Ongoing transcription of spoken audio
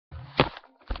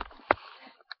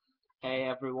Hey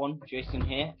everyone, Jason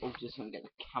here. Oh, just gonna get the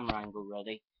camera angle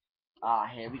ready.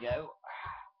 Here we go.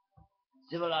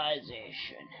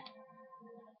 Civilization.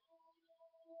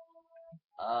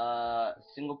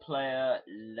 Single player,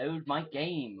 load my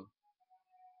game.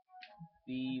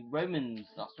 The Romans,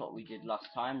 that's what we did last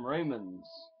time, Romans.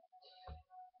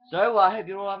 So, I hope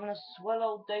you're all having a swell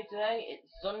old day today.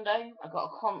 It's Sunday. I got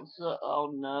a concert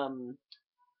on,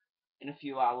 in a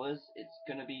few hours. It's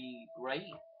gonna be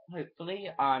great, hopefully.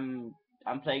 I'm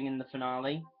playing in the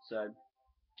finale, so,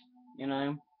 you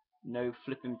know, no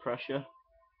flipping pressure.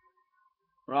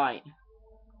 Right.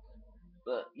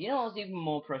 But you know what's even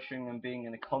more pressuring than being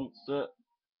in a concert?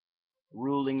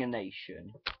 Ruling a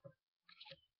nation.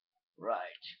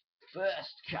 Right.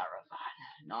 First caravan.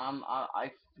 Now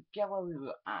I forget where we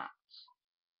were at.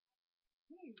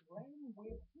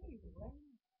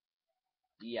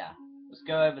 Yeah. Let's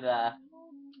go over there.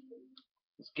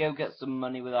 Let's go get some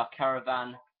money with our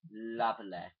caravan.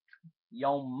 Lavale.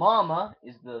 Your mama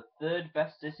is the third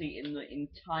best city in the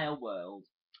entire world.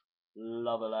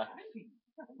 Lavale.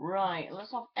 Right,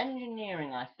 let's have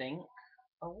engineering, I think.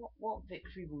 What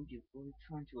victory were we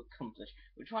trying to accomplish?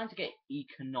 We're trying to get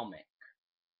economic.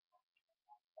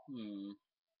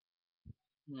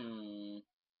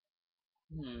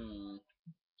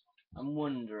 I'm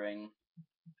wondering.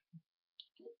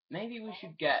 Maybe we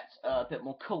should get a bit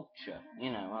more culture.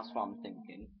 You know, that's what I'm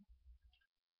thinking.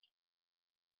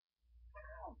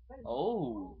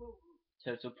 Oh,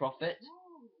 total profit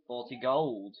 40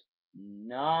 gold.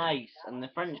 Nice, and the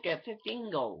French get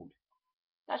 15 gold.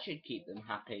 That should keep them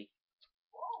happy.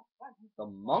 The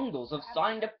Mongols have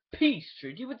signed a peace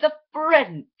treaty with the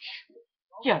French.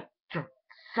 Yeah,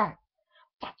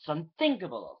 that's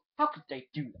unthinkable. How could they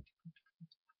do that?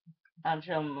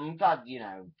 Actually, I'm glad, you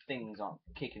know, things aren't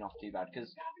kicking off too bad,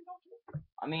 because,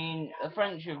 I mean, the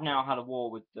French have now had a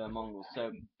war with the Mongols,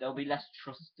 so they'll be less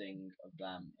trusting of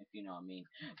them, if you know what I mean.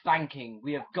 Banking.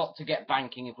 We have got to get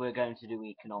banking if we're going to do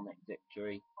economic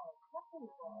victory.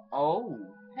 Oh,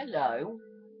 hello.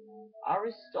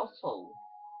 Aristotle.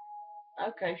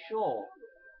 Okay, sure.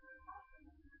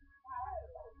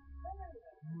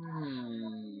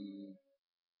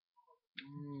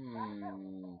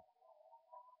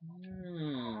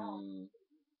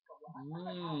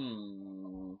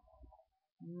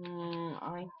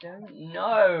 I don't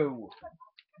know.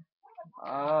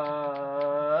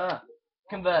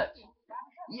 Convert.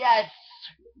 Yes!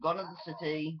 Gone to the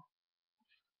city.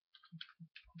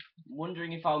 I'm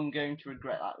wondering if I'm going to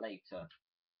regret that later.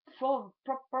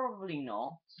 Probably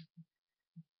not.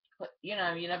 But, you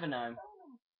know, you never know.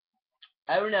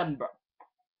 I remember.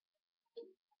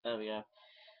 There we go.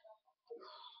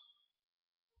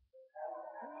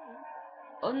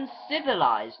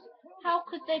 Uncivilized? How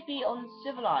could they be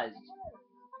uncivilized?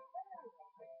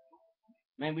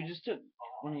 Maybe we just took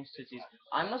one of these cities.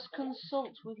 I must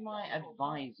consult with my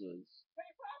advisors.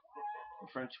 The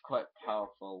French are quite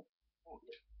powerful.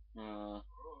 What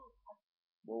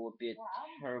would be a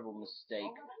terrible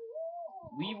mistake?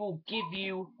 We will give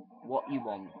you what you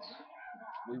want.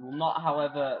 We will not,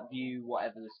 however, view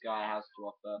whatever this guy has to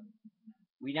offer.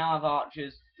 We now have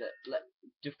archers that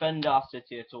defend our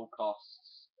city at all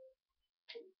costs.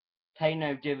 Pay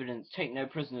no dividends, take no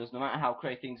prisoners, no matter how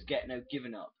crazy things get, no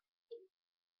giving up.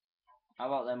 How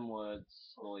about them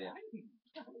words for you?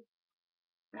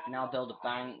 We can now build a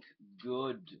bank.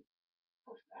 Good.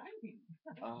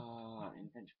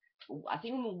 Inventory. Ooh, I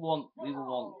think we will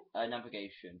want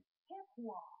navigation.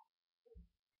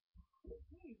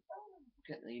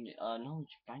 Get the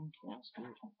knowledge banking. That's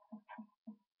good.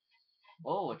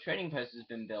 Oh, a trading post has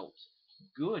been built.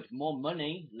 Good. More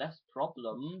money, less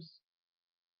problems.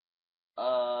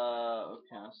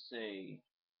 Okay, let's see.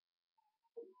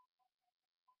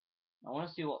 I want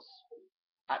to see what's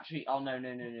actually. Oh no.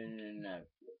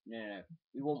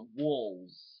 We want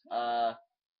walls.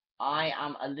 I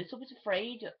am a little bit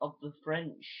afraid of the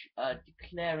French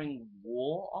declaring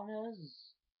war on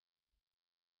us.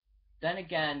 Then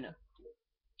again,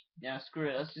 yeah, screw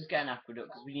it. Let's just get an aqueduct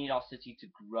because we need our city to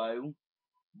grow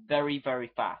very,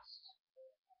 very fast.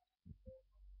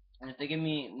 And if they give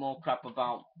me more crap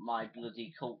about my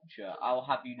bloody culture, I'll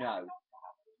have you know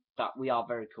that we are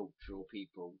very cultural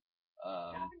people.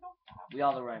 We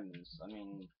are the Romans. I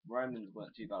mean, Romans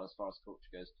weren't too bad as far as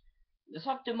culture goes. Let's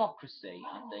have democracy,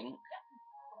 I think.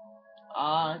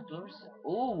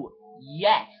 Oh,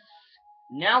 yes!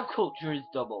 Now culture is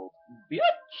doubled. Bitch!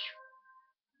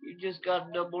 You just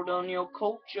got doubled on your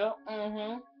culture.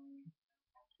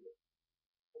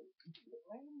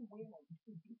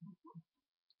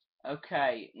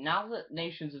 Okay, now that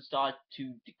nations have started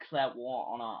to declare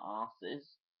war on our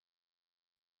asses,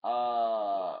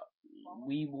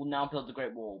 we will now build the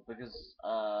Great Wall because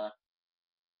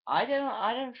I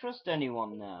don't trust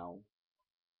anyone now.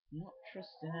 I'm not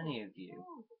trusting any of you.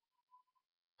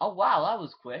 Oh wow, that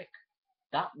was quick.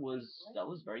 That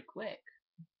was very quick.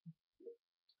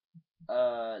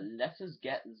 Let us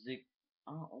get Zig.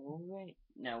 Oh wait,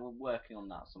 no, we're working on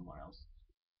that somewhere else.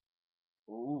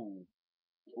 Ooh,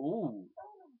 ooh,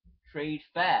 trade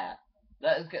fair.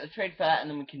 Let us get the trade fair, and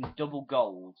then we can double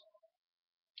gold.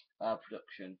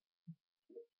 Production.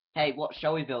 Hey, what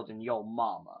shall we build in your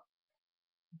mama?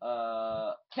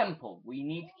 Temple. We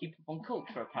need to keep up on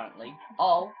culture, apparently.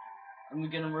 Oh, and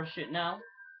we're gonna rush it now.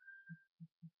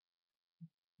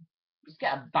 Let's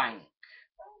get a bank.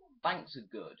 Banks are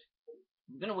good.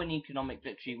 If we're gonna win economic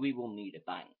victory, we will need a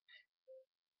bank.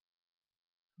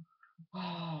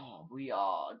 Oh, we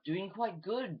are doing quite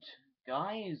good,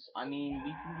 guys. I mean,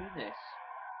 we can do this.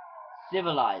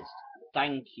 Civilized.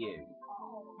 Thank you.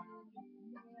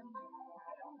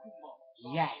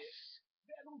 Yes.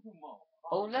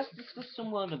 Oh, let's discuss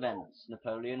some world events,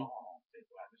 Napoleon.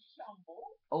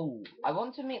 Oh, I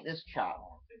want to meet this chap.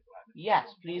 Yes,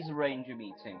 please arrange a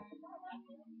meeting.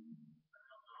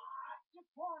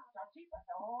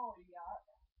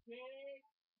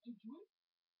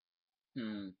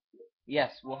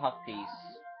 Yes, we'll have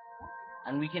peace.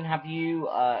 And we can have you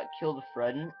kill the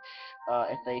French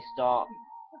if they start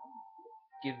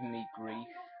giving me grief.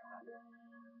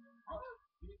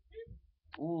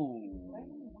 Ooh.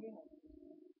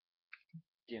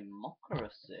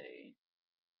 Democracy.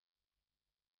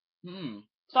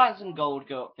 Science and gold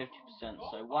go up 50%,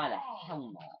 so why the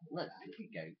hell not? Let's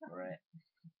go for it.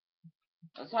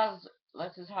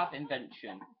 Let us have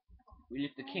invention. We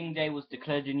live the King Day was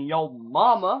declared in your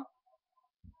mama.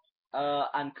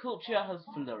 And culture has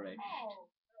flourished.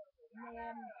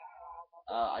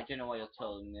 I don't know why you're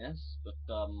telling this, but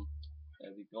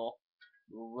there we go.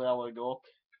 There we go.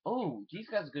 Oh, these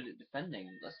guys are good at defending.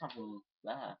 Let's have them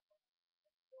there.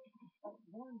 The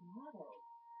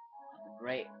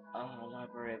Great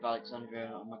Library of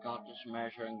Alexandria. Oh my God, just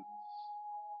measuring.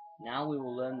 Now we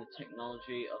will learn the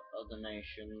technology of other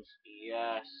nations.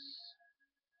 Yes.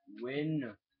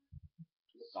 Win.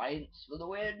 Science for the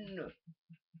win.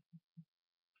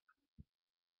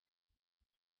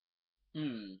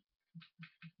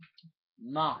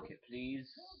 Market, please.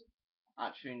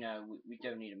 Actually, no, we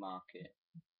don't need a market.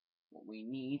 What we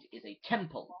need is a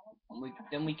temple, and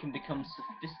then we can become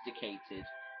sophisticated.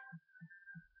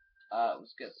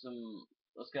 Let's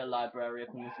get a library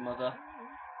up in this mother.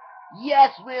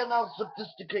 Yes, we are now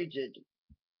sophisticated.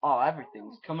 Oh,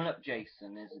 everything's coming up,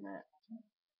 Jason, isn't it?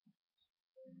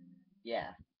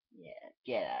 Yeah,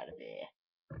 get out of here.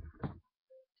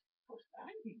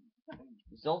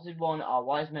 Resulted one, our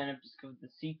wise men have discovered the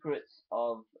secrets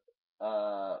of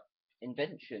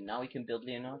invention. Now we can build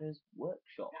Leonardo's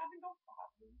workshop.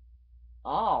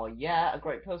 Oh, yeah, a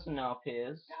great person now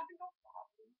appears.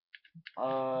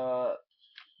 I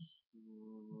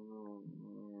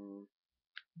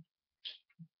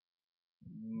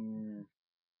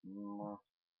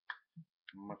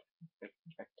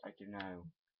don't know. Oh,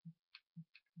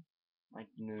 I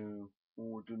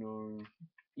don't know.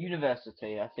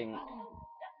 University, I think.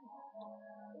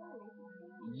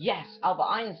 Yes, Albert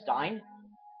Einstein.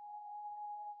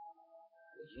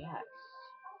 Yes.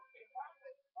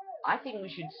 I think we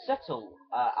should settle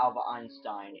Albert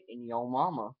Einstein in your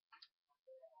mama.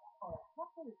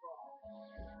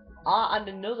 And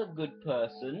another good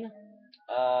person,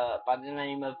 by the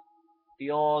name of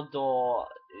Fyodor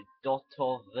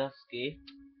Dostoevsky,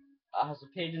 has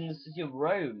appeared in the city of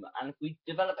Rome, and if we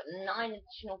develop 9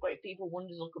 additional great people,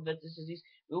 wonders, or converted cities,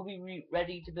 we'll be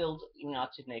ready to build the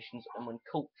United Nations and win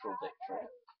cultural victory.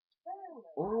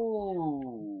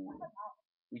 Ooh,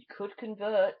 we could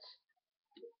convert.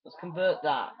 Let's convert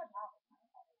that.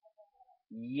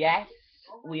 Yes,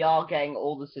 we are getting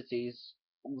all the cities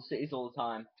all the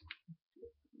time.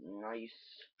 Nice.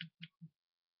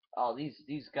 Oh,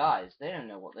 these guys, they don't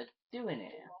know what they're doing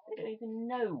here. They don't even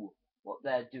know what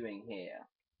they're doing here.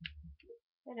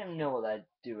 They don't know what they're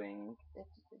doing. They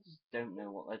just don't know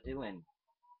what they're doing.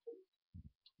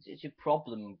 It's your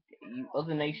problem. You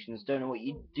other nations don't know what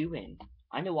you're doing.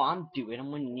 I know what I'm doing.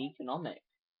 I'm winning economic.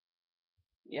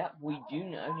 Yep, we do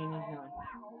know.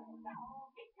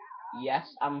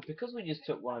 Yes, and because we just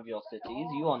took one of your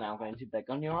cities, you are now going to beg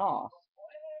on your ass.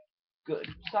 Good,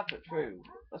 sad but true.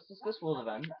 Let's discuss world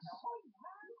events.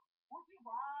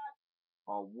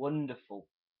 Oh, wonderful.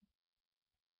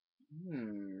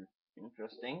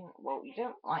 Interesting. Well,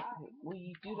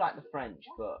 you do like the French,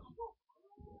 but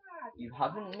You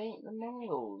haven't met the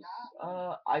Mongols.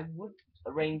 I would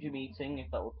arrange a meeting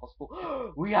if that were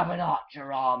possible. We have an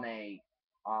archer army!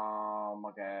 Oh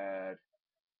my god.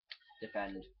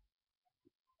 Defend.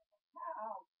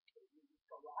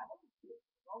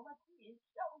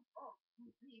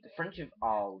 The French of...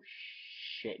 Oh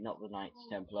shit, not the Knights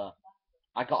Templar.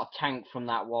 I got a tank from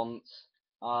that once.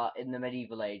 In the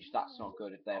medieval age, that's not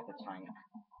good if they have a tank.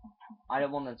 I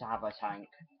don't want them to have a tank.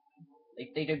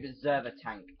 They don't deserve a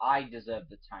tank. I deserve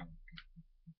the tank.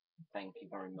 Thank you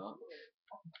very much.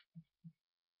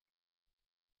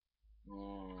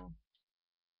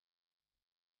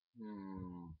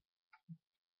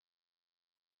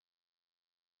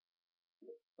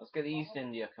 Let's get the East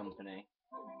India Company.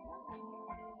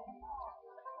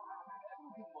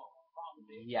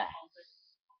 Yes.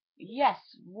 Yes,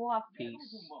 we'll have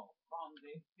peace.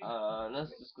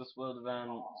 Let's discuss world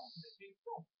events.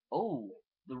 Oh,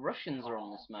 the Russians are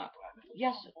on this map.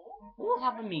 Yes, we'll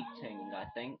have a meeting, I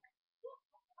think.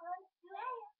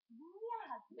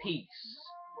 Peace.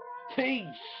 Peace!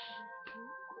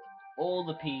 All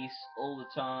the peace, all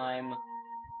the time.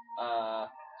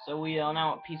 So we are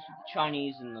now at peace with the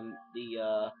Chinese and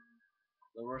the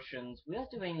Russians. We are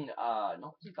doing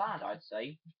not too bad, I'd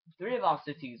say. 3 of our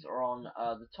cities are on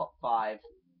the top 5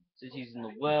 cities in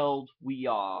the world. We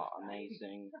are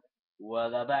amazing. We're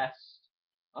the best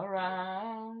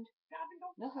around.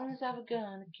 Nothing's ever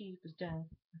gonna keep us down.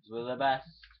 'Cause we're the best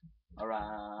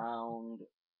around.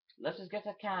 Let us get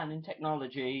a can in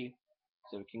technology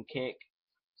so we can kick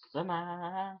some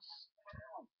ass.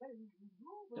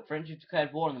 The French have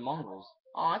declared war on the Mongols.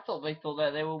 Oh, I thought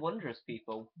that they were wondrous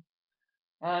people.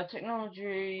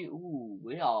 Technology. Ooh,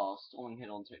 we are stalling hit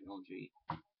on technology.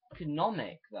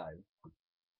 Economic, though.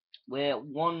 We're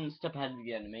 1 step ahead of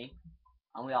the enemy,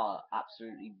 and we are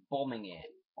absolutely bombing it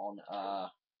on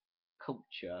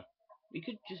culture. We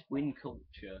could just win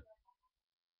culture.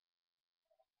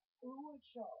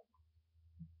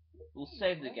 We'll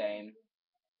save the game.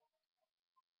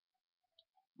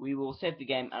 We will save the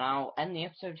game, and I'll end the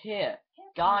episode here.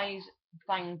 Guys,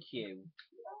 thank you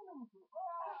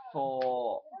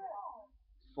for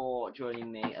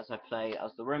joining me as I play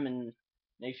as the Roman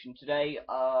nation today.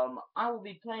 I will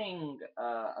be playing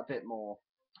a bit more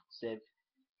Civ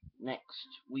next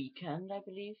weekend, I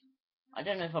believe. I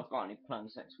don't know if I've got any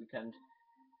plans next weekend,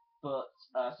 but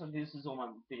so this is all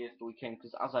my videos for the weekend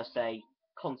because, as I say,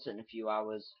 concert in a few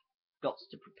hours. Got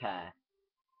to prepare.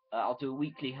 I'll do a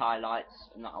weekly highlights,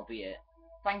 and that'll be it.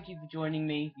 Thank you for joining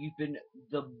me. You've been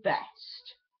the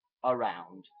best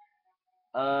around.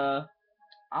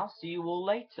 I'll see you all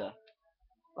later.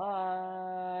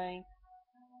 Bye.